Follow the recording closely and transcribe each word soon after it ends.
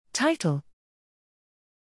Title: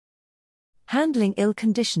 Handling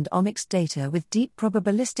Ill-Conditioned Omics Data with Deep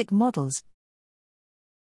Probabilistic Models.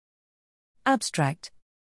 Abstract: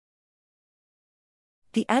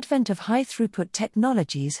 The advent of high-throughput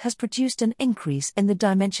technologies has produced an increase in the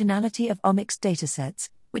dimensionality of omics datasets,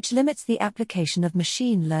 which limits the application of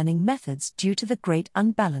machine learning methods due to the great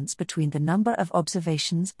unbalance between the number of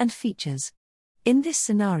observations and features. In this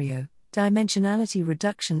scenario, dimensionality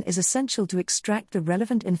reduction is essential to extract the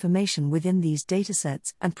relevant information within these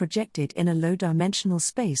datasets and project it in a low-dimensional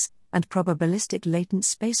space, and probabilistic latent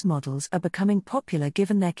space models are becoming popular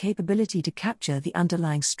given their capability to capture the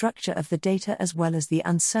underlying structure of the data as well as the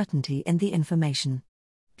uncertainty in the information.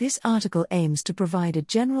 This article aims to provide a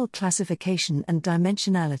general classification and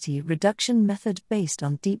dimensionality reduction method based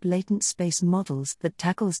on deep latent space models that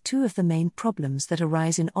tackles two of the main problems that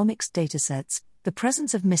arise in omics datasets: the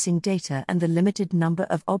presence of missing data and the limited number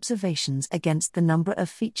of observations against the number of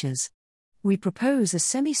features. We propose a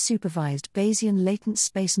semi-supervised Bayesian latent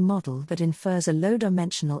space model that infers a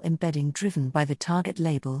low-dimensional embedding driven by the target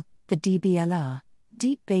label, the DBLR,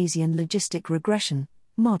 Deep Bayesian Logistic Regression,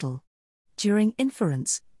 model. During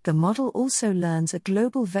inference, the model also learns a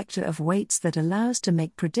global vector of weights that allows to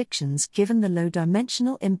make predictions given the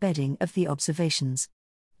low-dimensional embedding of the observations.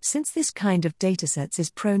 Since this kind of datasets is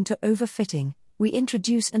prone to overfitting, we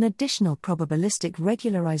introduce an additional probabilistic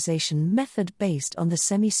regularization method based on the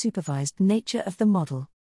semi-supervised nature of the model.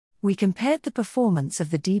 We compared the performance of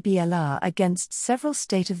the DBLR against several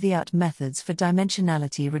state-of-the-art methods for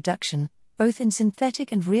dimensionality reduction, both in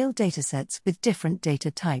synthetic and real datasets with different data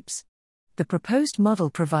types. The proposed model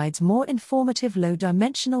provides more informative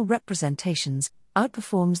low-dimensional representations,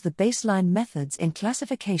 outperforms the baseline methods in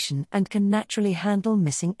classification, and can naturally handle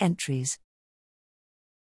missing entries.